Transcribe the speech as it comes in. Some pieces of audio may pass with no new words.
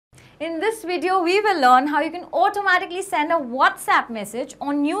In this video, we will learn how you can automatically send a WhatsApp message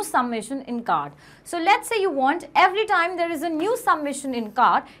on new submission in card. So let's say you want every time there is a new submission in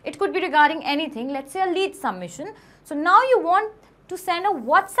card, it could be regarding anything, let's say a lead submission. So now you want to send a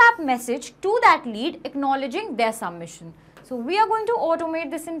WhatsApp message to that lead acknowledging their submission. So we are going to automate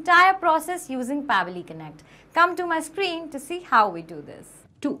this entire process using Pabbly Connect. Come to my screen to see how we do this.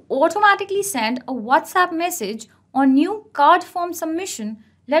 To automatically send a WhatsApp message on new card form submission,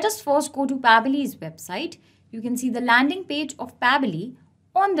 let us first go to Pabbly's website. You can see the landing page of Pabbly.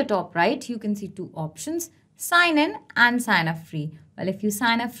 On the top right, you can see two options, sign in and sign up free. Well, if you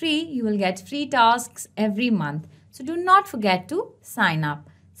sign up free, you will get free tasks every month. So do not forget to sign up.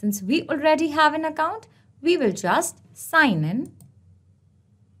 Since we already have an account, we will just sign in.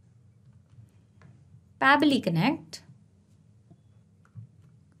 Pabbly Connect.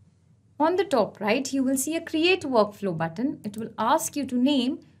 On the top right, you will see a Create Workflow button. It will ask you to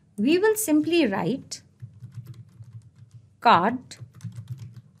name. We will simply write card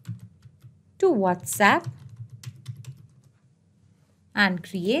to WhatsApp and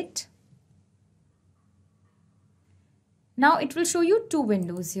create. Now it will show you two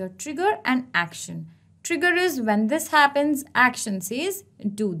windows here, trigger and action. Trigger is when this happens, action says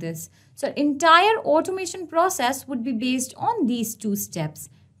do this. So entire automation process would be based on these two steps,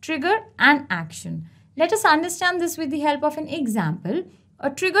 trigger and action. Let us understand this with the help of an example.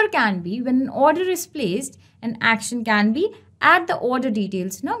 A trigger can be when an order is placed, and action can be add the order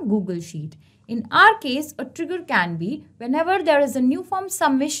details in a Google Sheet. In our case, a trigger can be whenever there is a new form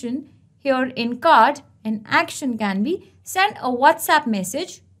submission here in card, and action can be send a WhatsApp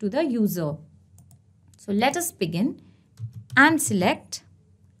message to the user. So let us begin and select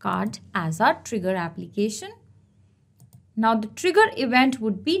card as our trigger application. Now the trigger event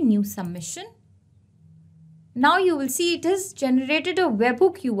would be new submission. Now you will see it has generated a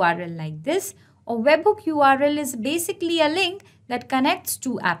webhook URL like this. A webhook URL is basically a link that connects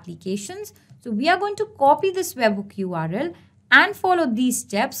two applications. So we are going to copy this webhook URL and follow these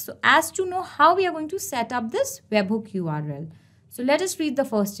steps so as to know how we are going to set up this webhook URL. So let us read the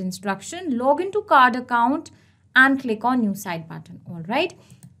first instruction. Log into card account and click on new site button. All right.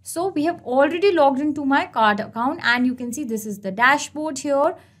 So we have already logged into my card account, and you can see this is the dashboard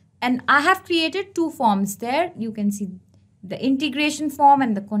here, and I have created two forms there. You can see the integration form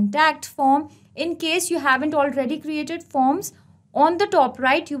and the contact form. In case you haven't already created forms, on the top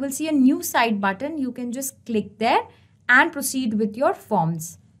right you will see a new site button. You can just click there and proceed with your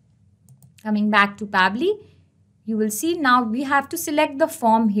forms. Coming back to Pabbly, you will see now we have to select the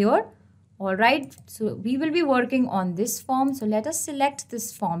form here. All right, so we will be working on this form. So let us select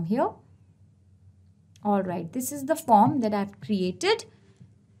this form here. All right, this is the form that I've created.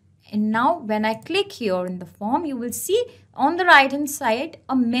 And now when I click here in the form, you will see on the right hand side,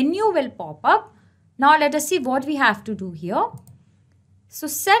 a menu will pop up. Now let us see what we have to do here. So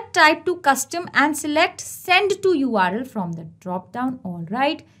set type to custom and select send to URL from the drop down. All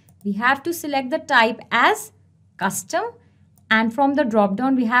right, we have to select the type as custom. And from the drop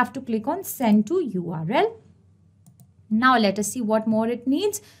down, we have to click on send to URL. Now let us see what more it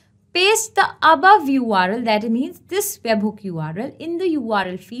needs. Paste the above URL, that means this webhook URL, in the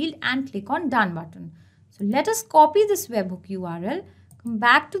URL field and click on done button. So let us copy this webhook URL, come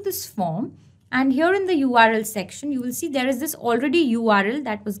back to this form, and here in the URL section, you will see there is this already URL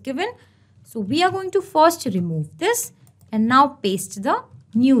that was given. So we are going to first remove this and now paste the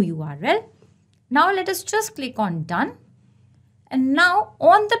new URL. Now let us just click on done. And now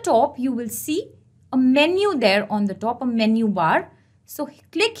on the top, you will see a menu there on the top, a menu bar. So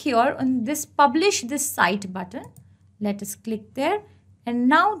click here on this publish this site button. Let us click there and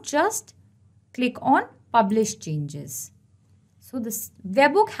now just click on publish changes. So this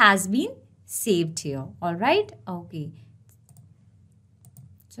webhook has been saved here. All right. Okay.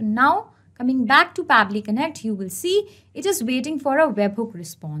 So now coming back to Pabbly Connect, you will see it is waiting for a webhook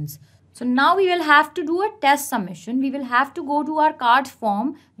response. So now we will have to do a test submission. We will have to go to our card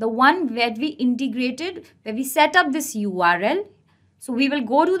form, the one where we integrated, where we set up this URL. So we will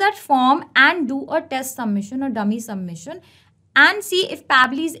go to that form and do a test submission or dummy submission and see if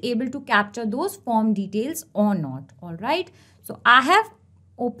Pabbly is able to capture those form details or not. All right. So I have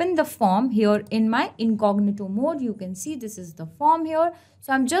opened the form here in my incognito mode. You can see this is the form here.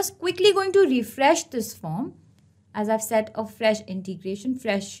 So I'm just quickly going to refresh this form, as I've set a fresh integration,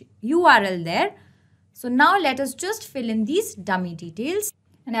 fresh URL there. So now let us just fill in these dummy details.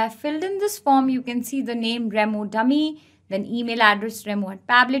 And I've filled in this form. You can see the name Remo Dummy, then email address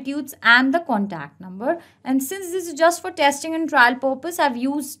remo@pabblytudes and the contact number. And since this is just for testing and trial purpose, I've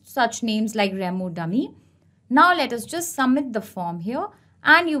used such names like Remo Dummy. Now let us just submit the form here.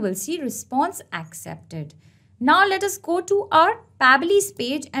 and you will see response accepted. Now let us go to our Pabbly's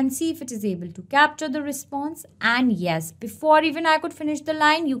page and see if it is able to capture the response. And yes, before even I could finish the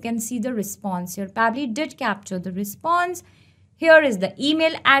line, you can see the response here. Pabbly did capture the response. Here is the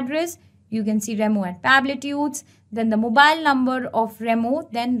email address. You can see Remo at Pabblitudes, then the mobile number of Remo,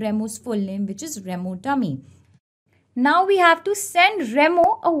 then Remo's full name, which is Remo Dummy. Now we have to send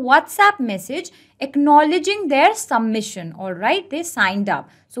Remo a WhatsApp message acknowledging their submission. Alright, they signed up.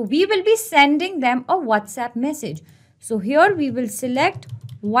 So we will be sending them a WhatsApp message. So here we will select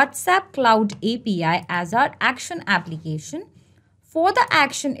WhatsApp Cloud API as our action application. For the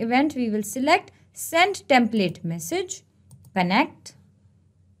action event, we will select send template message, connect,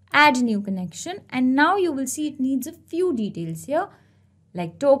 add new connection, and now you will see it needs a few details here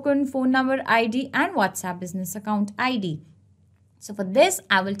like token, phone number, ID, and WhatsApp business account ID. So for this,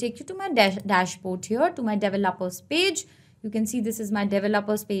 I will take you to my dashboard here, to my developers page. You can see this is my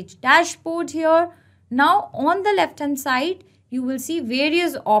developers page dashboard here. Now on the left hand side, you will see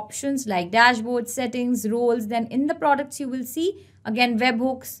various options like dashboard settings, roles. Then in the products, you will see again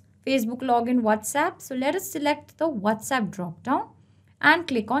webhooks, Facebook login, WhatsApp. So let us select the WhatsApp drop down and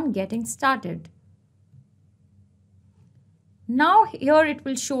click on getting started. Now here it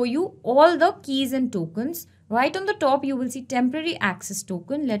will show you all the keys and tokens. Right on the top you will see temporary access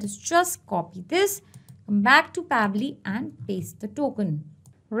token. Let us just copy this, come back to Pabbly and paste the token.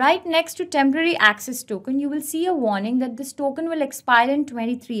 Right next to temporary access token you will see a warning that this token will expire in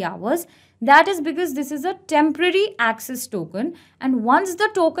 23 hours. That is because this is a temporary access token, and once the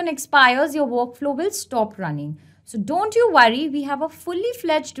token expires your workflow will stop running. So don't you worry, we have a fully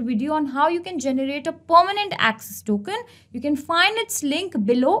fledged video on how you can generate a permanent access token. You can find its link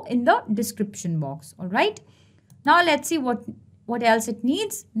below in the description box. Alright. Now let's see what else it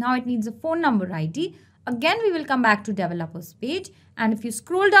needs. Now it needs a phone number ID. Again, we will come back to developers page, and if you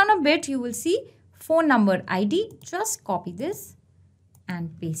scroll down a bit, you will see phone number ID. Just copy this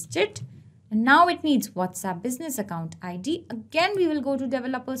and paste it. And now it needs WhatsApp business account ID. Again, we will go to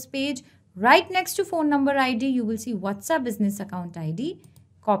developers page. Right next to phone number ID, you will see WhatsApp business account ID.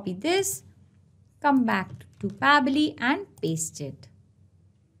 Copy this, come back to Pabbly and paste it.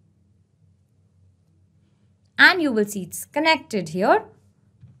 And you will see it's connected here.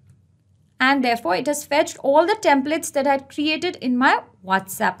 And therefore, it has fetched all the templates that I had created in my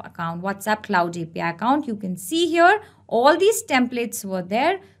WhatsApp account, WhatsApp Cloud API account. You can see here, all these templates were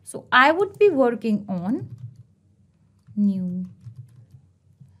there. So I would be working on new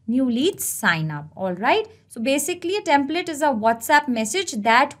leads sign up. All right. So basically a template is a WhatsApp message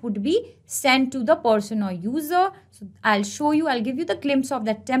that would be sent to the person or user. So I'll give you the glimpse of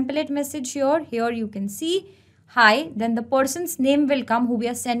that template message here. Here you can see hi, then the person's name will come who we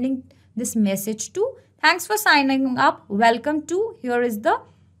are sending this message to. Thanks for signing up. Welcome to. Here is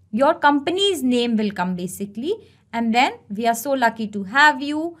your company's name will come basically. And then we are so lucky to have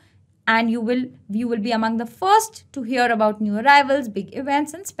you. And you will be among the first to hear about new arrivals, big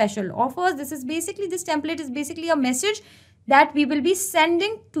events, and special offers. This template is basically a message that we will be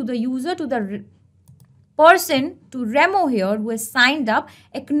sending to the user, to the person, to Remo here who has signed up,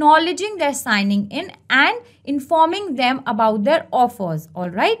 acknowledging their signing in and informing them about their offers. All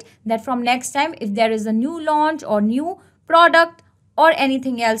right, that from next time, if there is a new launch or new product or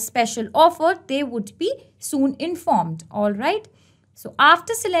anything else special offer, they would be soon informed. All right. So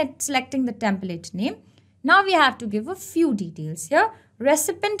after selecting the template name, now we have to give a few details here.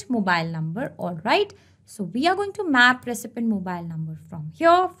 Recipient mobile number. All right. So we are going to map recipient mobile number from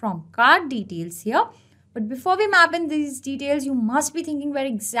here, from card details here. But before we map in these details, you must be thinking where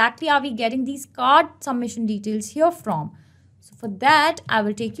exactly are we getting these card submission details here from. So for that, I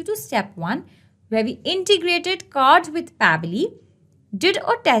will take you to step 1, where we integrated cards with Pabbly, did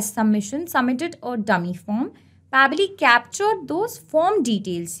a test submission, submitted a dummy form. Pabbly captured those form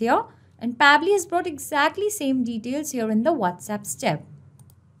details here, and Pabbly has brought exactly same details here in the WhatsApp step.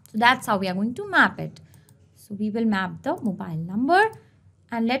 So that's how we are going to map it. So we will map the mobile number,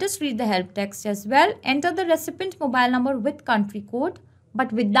 and let us read the help text as well. Enter the recipient mobile number with country code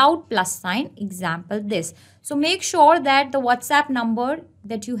but without plus sign. Example this. So make sure that the WhatsApp number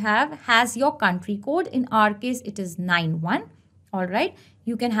that you have has your country code. In our case, it is 91. All right.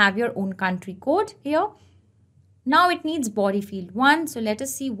 You can have your own country code here. Now it needs body field 1. So let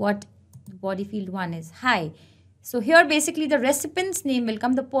us see what body field 1 is. Hi. So here basically the recipient's name will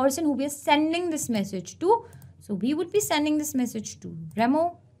come, the person who we are sending this message to. So we would be sending this message to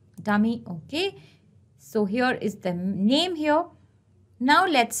Remo Dummy. Okay. So here is the name here. Now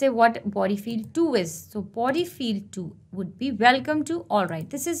let's say what body field 2 is. So body field 2 would be welcome to. All right.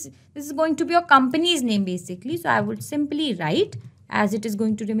 This is going to be your company's name basically. So I would simply write as it is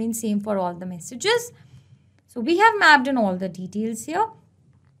going to remain same for all the messages. So we have mapped in all the details here.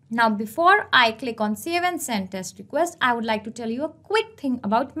 Now before I click on save and send test request, I would like to tell you a quick thing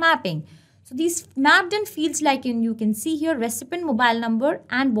about mapping. So these mapped in fields, like you can see here, recipient mobile number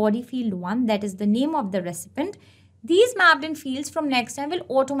and body field 1, that is the name of the recipient. These mapped in fields from next time will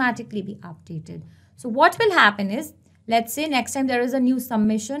automatically be updated. So what will happen is, let's say next time there is a new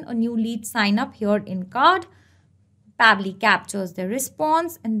submission, a new lead sign up here in card. Pabbly captures the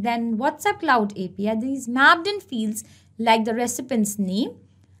response, and then WhatsApp Cloud API, these mapped in fields like the recipient's name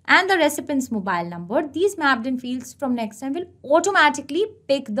and the recipient's mobile number, these mapped in fields from next time will automatically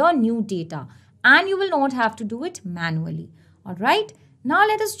pick the new data and you will not have to do it manually. Alright, now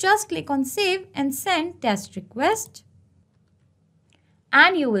let us just click on save and send test request.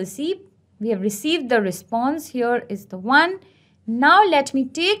 And you will see we have received the response. Here is the one. Now let me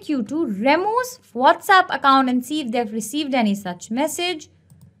take you to Remo's WhatsApp account and see if they've received any such message.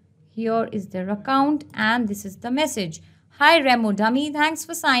 Here is their account and this is the message. Hi Remo dummy, thanks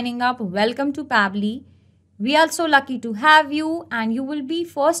for signing up. Welcome to Pabbly. We are so lucky to have you and you will be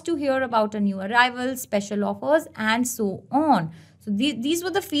first to hear about a new arrival, special offers and so on. So these were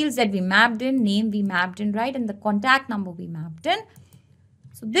the fields that we mapped in, name we mapped in, right, and the contact number we mapped in.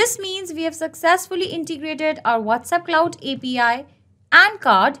 So this means we have successfully integrated our WhatsApp Cloud API and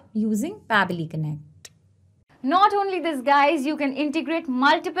card using Pabbly Connect. Not only this guys, you can integrate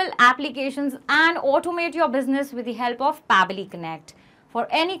multiple applications and automate your business with the help of Pabbly Connect. For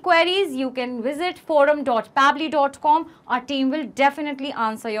any queries, you can visit forum.pabbly.com. Our team will definitely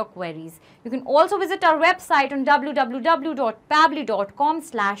answer your queries. You can also visit our website on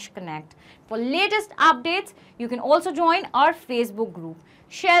www.pabbly.com/connect. For latest updates, you can also join our Facebook group.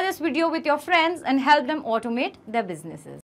 Share this video with your friends and help them automate their businesses.